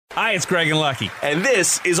Hi, it's Greg and Lucky. And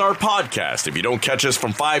this is our podcast. If you don't catch us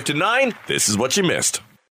from 5 to 9, this is what you missed.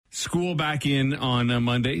 School back in on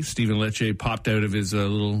Monday. Stephen Lecce popped out of his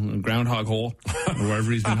little groundhog hole, or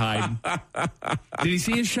wherever he's been hiding. Did he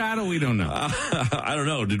see his shadow? We don't know. I don't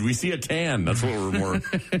know. Did we see a tan? That's what we're more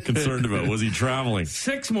concerned about. Was he traveling?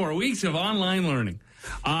 6 more weeks of online learning.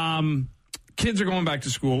 Kids are going back to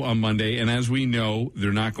school on Monday, and as we know,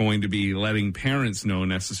 they're not going to be letting parents know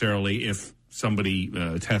necessarily if somebody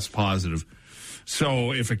tests positive.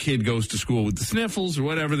 So if a kid goes to school with the sniffles or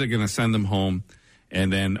whatever, they're going to send them home. And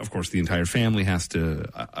then, of course, the entire family has to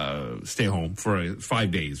stay home for 5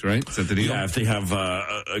 days, right? Is that the deal? Yeah, if they have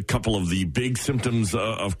a couple of the big symptoms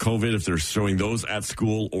of COVID, if they're showing those at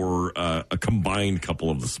school, or a combined couple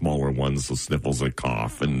of the smaller ones, so sniffles and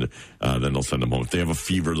cough, and then they'll send them home. If they have a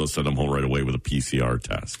fever, they'll send them home right away with a PCR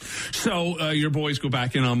test. So your boys go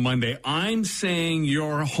back in on Monday. I'm saying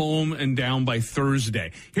you're home and down by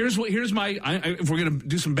Thursday. Here's my if we're going to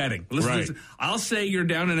do some betting. Listen, I'll say you're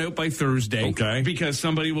down and out by Thursday. Okay. Because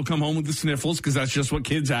somebody will come home with the sniffles, because that's just what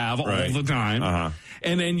kids have all the time. Uh-huh.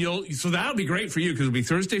 And then so that'll be great for you, because it'll be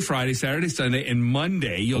Thursday, Friday, Saturday, Sunday, and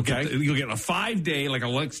Monday. You'll get a 5-day, like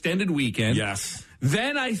a extended weekend. Yes.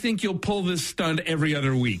 Then I think you'll pull this stunt every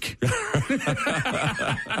other week. So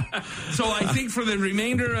I think for the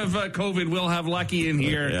remainder of COVID, we'll have Lucky in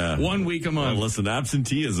here 1 week a month. Well, listen,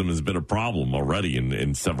 absenteeism has been a problem already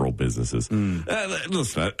in several businesses.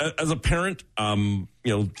 Listen, as a parent, some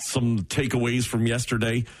takeaways from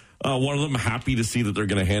yesterday. One of them, happy to see that they're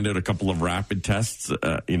going to hand out a couple of rapid tests,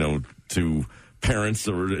 to parents,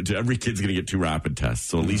 or to every kid's going to get 2 rapid tests.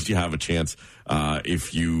 So at least you have a chance.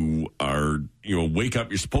 If you are, wake up,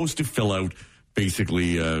 you're supposed to fill out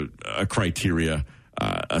basically a criteria,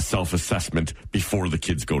 a self-assessment before the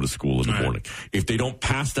kids go to school in the morning. If they don't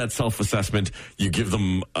pass that self-assessment, you give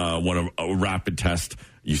them a rapid test.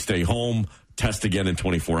 You stay home, test again in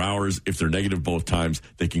 24 hours. If they're negative both times,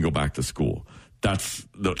 they can go back to school. That's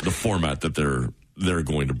the format that they're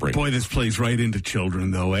going to bring. Boy, this plays right into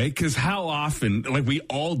children, though, eh? Because how often, like we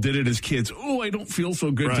all did it as kids. Oh, I don't feel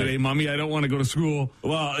so good today, Mommy. I don't want to go to school.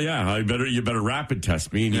 Well, yeah, you better rapid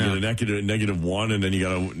test me, and you get a negative one, and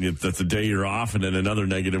then that's a day you're off, and then another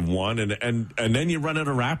negative one, and then you run out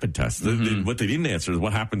of rapid tests. What they didn't answer is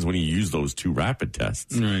what happens when you use those 2 rapid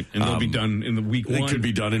tests. Right, and they'll be done in the week 1. It could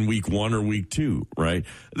be done in week 1 or week 2, right?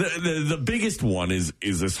 The biggest one is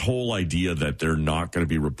this whole idea that they're not going to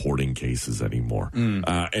be reporting cases anymore.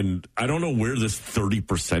 And I don't know where this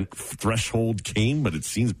 30% threshold came, but it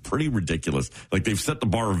seems pretty ridiculous. Like, they've set the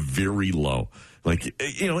bar very low. Like,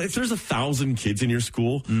 if there's 1,000 kids in your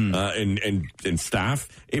school and staff,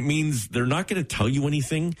 it means they're not going to tell you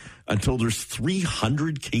anything until there's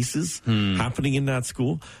 300 cases happening in that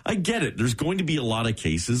school. I get it. There's going to be a lot of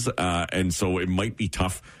cases, and so it might be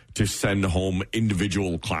tough to send home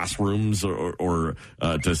individual classrooms or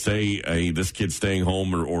to say, hey, this kid's staying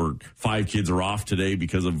home, or 5 kids are off today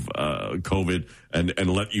because of COVID, and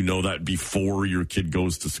let you know that before your kid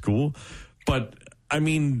goes to school. But, I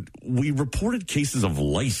mean, we reported cases of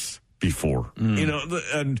lice before,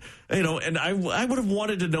 and I would have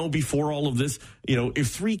wanted to know before all of this, if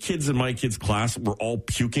 3 kids in my kid's class were all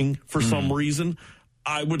puking for some reason,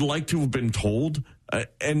 I would like to have been told.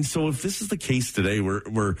 And so if this is the case today,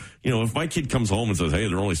 where if my kid comes home and says, hey,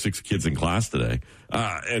 there are only 6 kids in class today,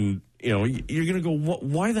 and you're going to go,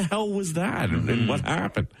 why the hell was that? And what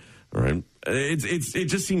happened? All right. It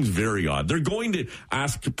just seems very odd. They're going to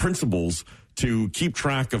ask principals to keep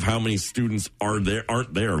track of how many students aren't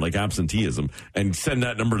there, like absenteeism, and send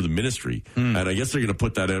that number to the ministry. And I guess they're going to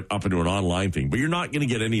put that up into an online thing. But you're not going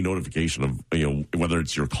to get any notification of, whether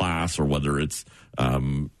it's your class or whether it's,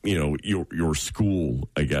 your school,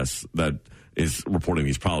 I guess, that is reporting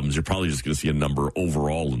these problems. You're probably just going to see a number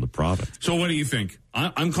overall in the province. So what do you think?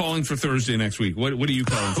 I'm calling for Thursday next week. What are you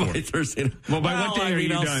calling for? Thursday. Well, by what day are you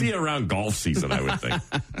done? I'll see you around golf season, I would think.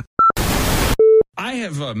 I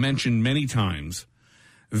have mentioned many times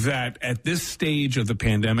that at this stage of the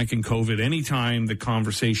pandemic and COVID, anytime the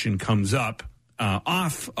conversation comes up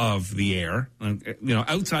off of the air,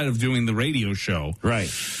 outside of doing the radio show, right?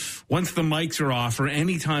 Once the mics are off, or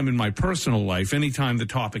any time in my personal life, anytime the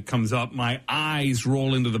topic comes up, my eyes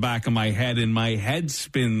roll into the back of my head and my head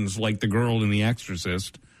spins like the girl in The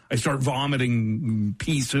Exorcist. I start vomiting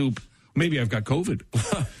pea soup. Maybe I've got COVID.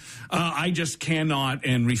 I just cannot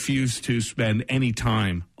and refuse to spend any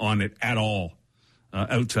time on it at all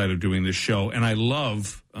outside of doing this show. And I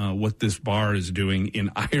love what this bar is doing in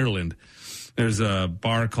Ireland. There's a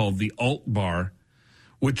bar called the Alt Bar,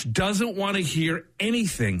 which doesn't want to hear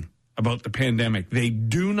anything about the pandemic. They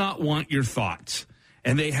do not want your thoughts.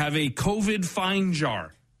 And they have a COVID fine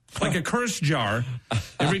jar. Like a curse jar.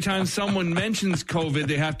 Every time someone mentions COVID,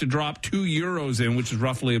 they have to drop €2 in, which is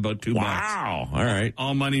roughly about $2. Wow. All right.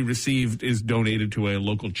 All money received is donated to a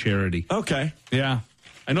local charity. Okay. Yeah.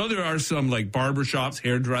 I know there are some like barbershops,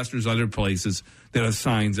 hairdressers, other places that have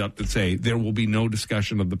signs up that say there will be no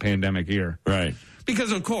discussion of the pandemic here. Right.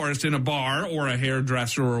 Because, of course, in a bar or a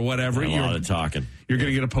hairdresser or whatever, A lot of talking. You're going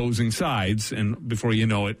to get opposing sides, and before you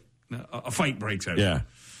know it, a fight breaks out. Yeah.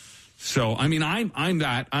 So, I mean, I'm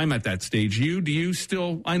at that stage. Do you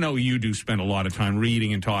still? I know you do spend a lot of time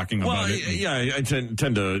reading and talking about it. Yeah, I tend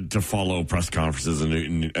to follow press conferences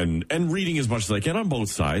and reading as much as I can on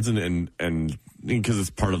both sides, and because it's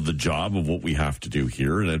part of the job of what we have to do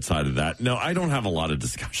here. And outside of that, no, I don't have a lot of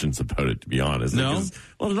discussions about it, to be honest. No,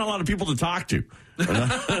 well, there's not a lot of people to talk to.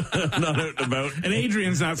 Not out about. And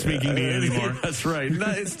Adrian's not speaking to you anymore. That's right.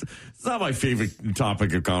 It's not my favorite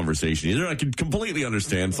topic of conversation either. I can completely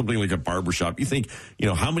understand something like a barbershop. You think,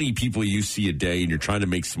 how many people you see a day and you're trying to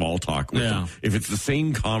make small talk with them. If it's the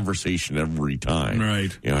same conversation every time.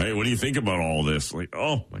 Right. Hey, what do you think about all this? Like,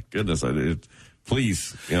 oh, my goodness.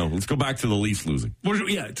 Please, let's go back to the Leafs losing.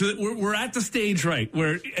 We're at the stage, right,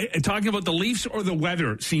 where talking about the Leafs or the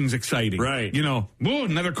weather seems exciting. Right.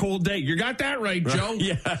 Another cold day. You got that right, Joe.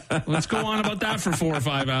 Yeah. Let's go on about that for 4 or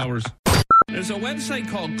 5 hours. There's a website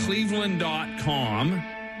called Cleveland.com,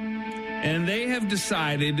 and they have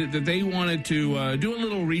decided that they wanted to do a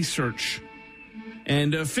little research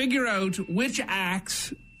and figure out which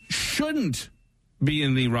acts shouldn't be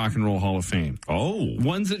in the Rock and Roll Hall of Fame. Oh.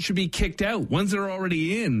 Ones that should be kicked out. Ones that are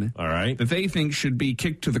already in. All right. That they think should be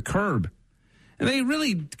kicked to the curb. And they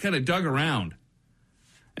really kind of dug around.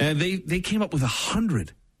 And they came up with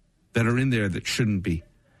 100 that are in there that shouldn't be.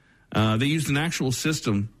 They used an actual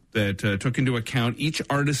system that took into account each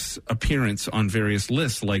artist's appearance on various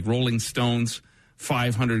lists, like Rolling Stone's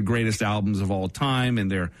 500 greatest albums of all time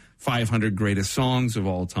and their 500 greatest songs of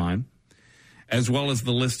all time, as well as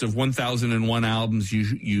the list of 1,001 albums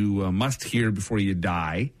you must hear before you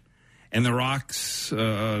die, and the Rock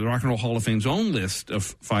and Roll Hall of Fame's own list of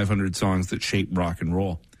 500 songs that shaped rock and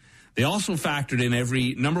roll. They also factored in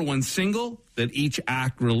every number one single that each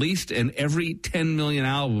act released and every 10 million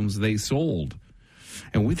albums they sold.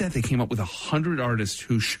 And with that, they came up with 100 artists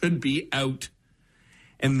who should be out.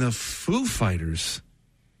 And the Foo Fighters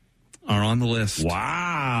are on the list.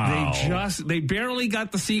 Wow. They barely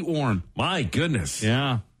got the seat warm. My goodness.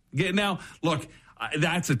 Yeah. Now, look,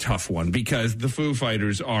 that's a tough one because the Foo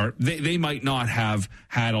Fighters they might not have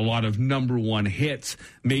had a lot of number one hits.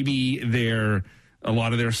 Maybe a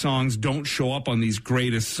lot of their songs don't show up on these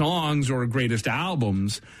greatest songs or greatest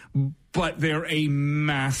albums, but they're a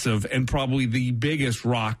massive and probably the biggest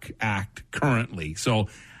rock act currently. So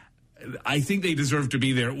I think they deserve to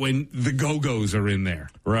be there when the Go-Go's are in there.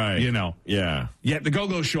 Right. Yeah. Yet the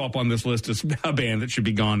Go-Go's show up on this list as a band that should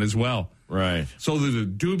be gone as well. Right. So there's the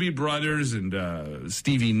Doobie Brothers and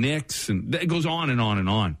Stevie Nicks, and it goes on and on and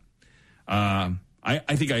on.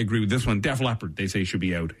 I think I agree with this one. Def Leppard, they say, should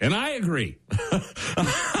be out. And I agree.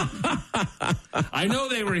 I know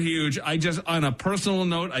they were huge. On a personal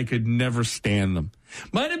note, I could never stand them.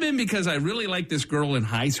 Might have been because I really liked this girl in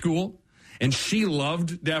high school, and she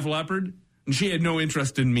loved Def Leppard, and she had no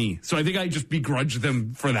interest in me. So I think I just begrudged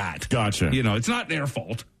them for that. Gotcha. It's not their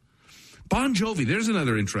fault. Bon Jovi, there's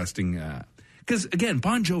another interesting, because, again,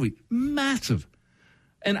 Bon Jovi, massive.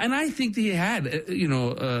 And I think he had,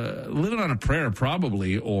 Living on a Prayer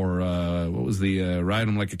probably, or what was the Ride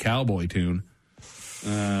 'Em Like a Cowboy tune.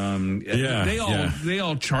 They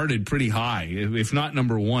all charted pretty high, if not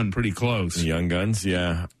number one, pretty close. The Young Guns,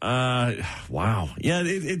 yeah. Wow. Yeah,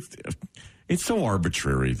 it's so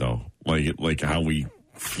arbitrary, though, like how we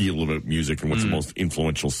feel about music and what's the most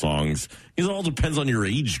influential songs. It all depends on your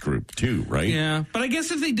age group too, right? Yeah, but I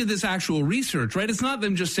guess if they did this actual research, right, it's not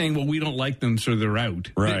them just saying, well, we don't like them, so they're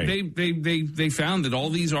out. Right. They found that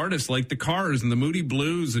all these artists, like the Cars and the Moody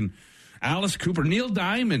Blues and Alice Cooper, Neil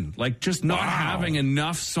Diamond, just not having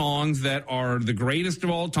enough songs that are the greatest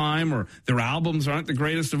of all time, or their albums aren't the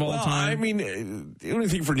greatest of all time. I mean, the only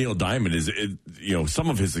thing for Neil Diamond is, some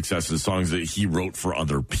of his success is songs that he wrote for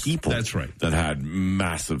other people. That's right. That had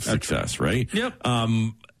massive success, right? Yep.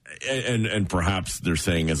 And perhaps they're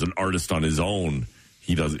saying as an artist on his own,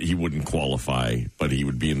 he wouldn't qualify, but he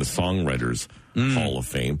would be in the Songwriters Hall of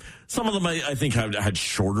Fame. Some of them, I think, have had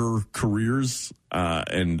shorter careers,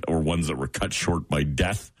 or ones that were cut short by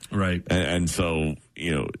death. Right. And so,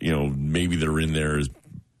 maybe they're in there as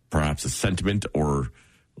perhaps a sentiment or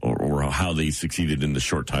how they succeeded in the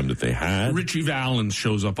short time that they had. Richie Valens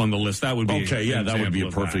shows up on the list. That would be that would be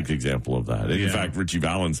a perfect example of that. In fact, Richie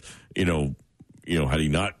Valens, had he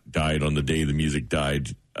not died on the day the music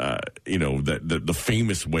died, that the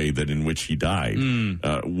famous way that in which he died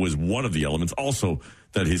was one of the elements. Also,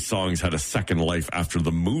 that his songs had a second life after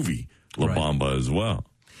the movie La Bamba as well.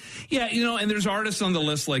 Yeah, and there's artists on the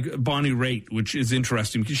list like Bonnie Raitt, which is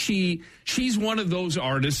interesting because she's one of those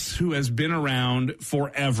artists who has been around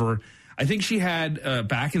forever. I think she had,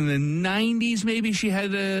 back in the 90s, maybe she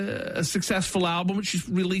had a successful album. She's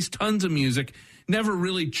released tons of music, never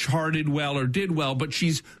really charted well or did well, but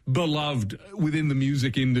she's beloved within the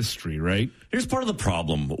music industry, right? Here's part of the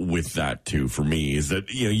problem with that, too, for me, is that,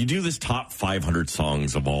 you do this top 500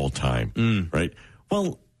 songs of all time, right?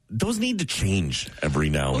 Well, those need to change every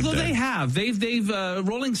now and then. Although they have. They've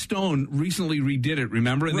Rolling Stone recently redid it,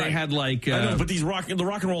 remember? And they had like... I know, but the Rock and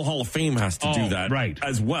Roll Hall of Fame has to do that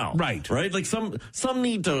as well. Right. Like some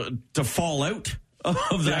need to fall out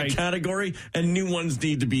of that category, and new ones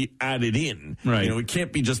need to be added in. Right. It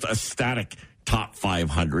can't be just a static top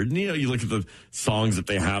 500. And, you look at the songs that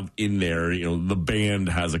they have in there. The band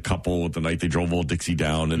has a couple with The Night They Drove Old Dixie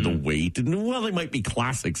Down and The Weight. And, well, they might be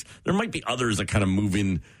classics. There might be others that kind of move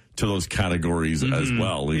in to those categories as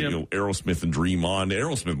well. Aerosmith and Dream On.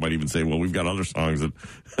 Aerosmith might even say, well, we've got other songs that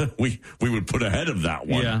we would put ahead of that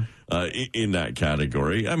one in that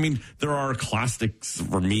category. I mean, there are classics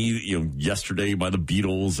for me, Yesterday by the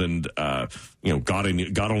Beatles and,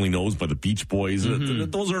 God Only Knows by the Beach Boys.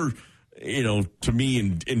 Those are, to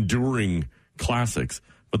me, enduring classics.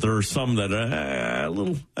 But there are some that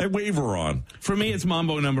I waver on. For me, it's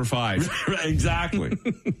Mambo number 5. Exactly.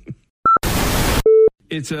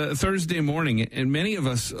 It's a Thursday morning, and many of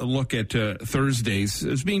us look at Thursdays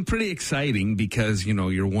as being pretty exciting because,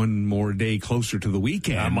 you're one more day closer to the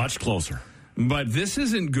weekend. Much closer. But this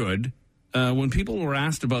isn't good. When people were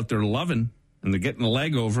asked about their loving and they're getting a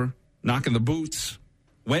leg over, knocking the boots,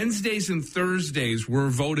 Wednesdays and Thursdays were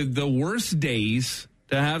voted the worst days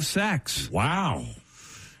to have sex. Wow.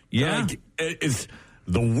 Yeah. Is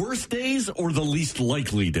the worst days or the least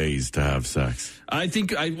likely days to have sex? I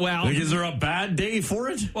think, is there a bad day for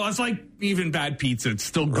it? Well, it's like even bad pizza. It's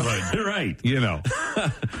still good. Right.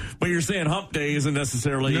 But you're saying hump day isn't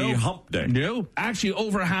necessarily hump day. No. Actually,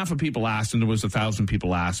 over half of people asked, and there was 1,000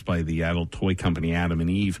 people asked by the adult toy company Adam and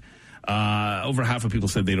Eve. Over half of people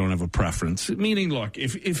said they don't have a preference. Meaning, look,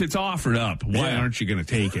 if it's offered up, why aren't you going to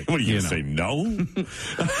take it? What are you going to say, no?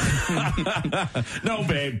 No,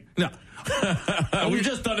 babe. No. We've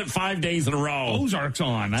just done it 5 days in a row. Ozark's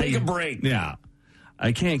on. Take a break. Yeah.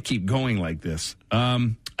 I can't keep going like this.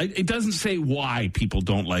 It doesn't say why people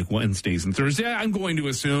don't like Wednesdays and Thursdays. I'm going to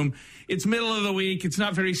assume it's middle of the week. It's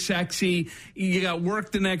not very sexy. You got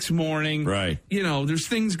work the next morning. Right. There's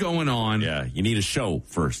things going on. Yeah. You need a show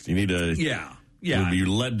first. You need to... Yeah. You're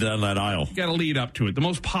led down that aisle. You got to lead up to it. The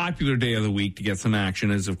most popular day of the week to get some action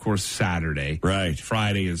is, of course, Saturday. Right.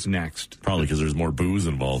 Friday is next. Probably because there's more booze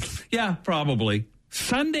involved. Yeah, probably.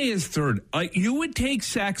 Sunday is third. You would take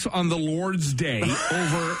sex on the Lord's Day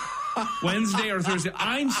over Wednesday or Thursday.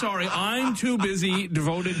 I'm sorry. I'm too busy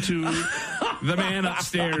devoted to the man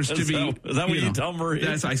upstairs to be. Is that what you tell Maria?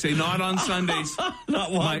 Yes, I say not on Sundays.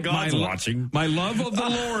 Not while God's watching. My love of the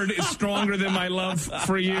Lord is stronger than my love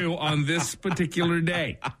for you on this particular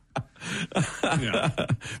day.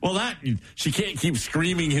 Well, she can't keep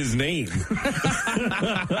screaming his name on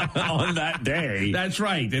that day. That's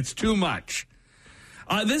right. It's too much.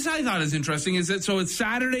 This I thought is interesting. Is that so? It's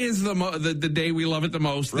Saturday is the day we love it the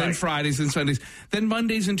most. Right. Then Fridays and Sundays. Then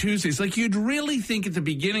Mondays and Tuesdays. Like you'd really think at the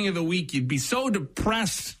beginning of the week you'd be so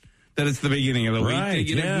depressed that it's the beginning of the week that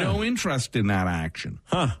you'd have no interest in that action.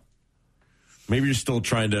 Huh? Maybe you're still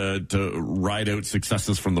trying to ride out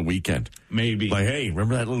successes from the weekend. Maybe. Like, hey,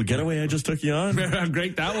 remember that little getaway I just took you on? How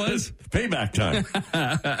great that was. Payback time.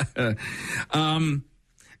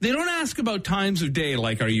 They don't ask about times of day,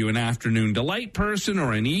 like are you an afternoon delight person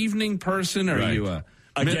or an evening person? Are you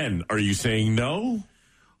Again, are you saying no?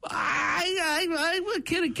 I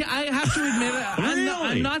have to admit,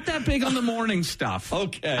 I'm not that big on the morning stuff.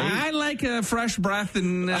 Okay. I like a fresh breath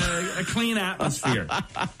and a clean atmosphere.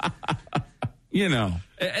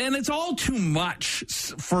 And it's all too much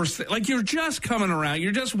first. Like you're just coming around.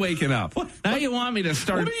 You're just waking up. Now you want me to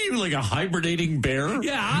start. What are you, like a hibernating bear?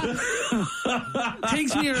 Yeah.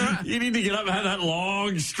 Takes me around. You need to get up and have that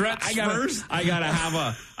long stretch first. I gotta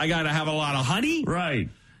have a lot of honey. Right.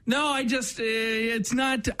 No, I just, it's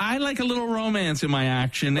not, I like a little romance in my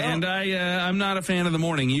action, and I'm not a fan of the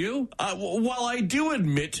morning. You? While I do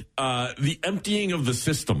admit the emptying of the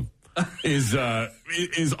system is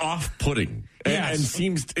off-putting. Yes.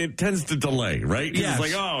 And it tends to delay, right? 'Cause Yes.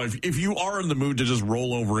 It's like, if you are in the mood to just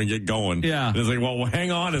roll over and get going, Yeah. it's like, well,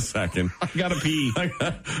 hang on a second. I gotta pee. I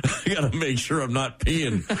got to make sure I'm not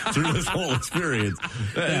peeing through this whole experience.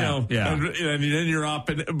 Yeah. And then you're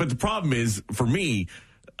up. But the problem is, for me,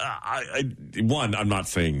 I'm not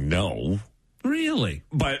saying no. Really?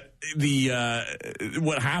 But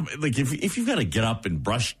what happened? Like if you've got to get up and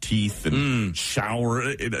brush teeth and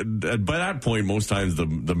shower, by that point, most times the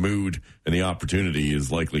mood and the opportunity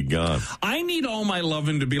is likely gone. I need all my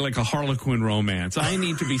loving to be like a Harlequin romance. I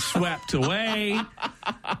need to be swept away.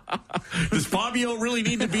 Does Fabio really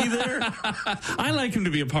need to be there? I like him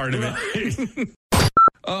to be a part of it.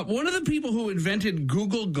 One of the people who invented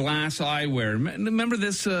Google Glass eyewear, remember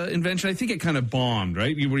this invention? I think it kind of bombed,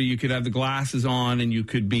 right? Where you could have the glasses on and you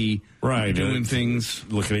could be doing things.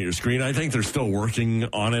 Looking at your screen. I think they're still working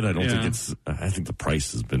on it. I don't think I think the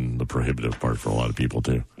price has been the prohibitive part for a lot of people,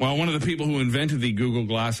 too. Well, one of the people who invented the Google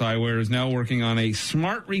Glass eyewear is now working on a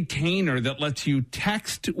smart retainer that lets you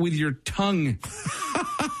text with your tongue.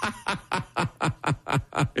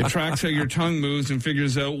 It tracks how your tongue moves and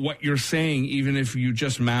figures out what you're saying, even if you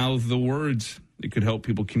just mouth the words. It could help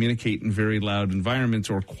people communicate in very loud environments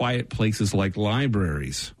or quiet places like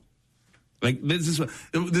libraries. Like this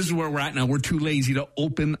is where we're at now. We're too lazy to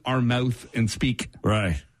open our mouth and speak.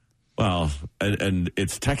 Right. Well, and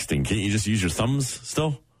it's texting. Can't you just use your thumbs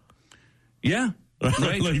still? Yeah.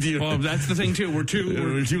 Right. Well, that's the thing too. We're too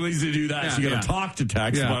lazy to do that. Yeah, so you got to talk to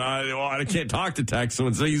text. Yeah. But I can't talk to text. So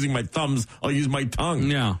instead of using my thumbs, I'll use my tongue.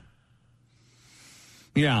 Yeah.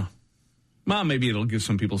 Yeah. Well, maybe it'll give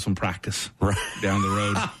some people some practice down the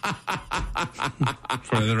road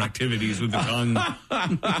for other activities with the tongue.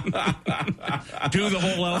 Do the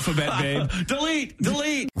whole alphabet, babe.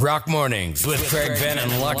 Delete. Rock Mornings with Craig Venn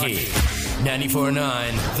and Lucky.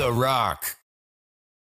 94.9 The Rock.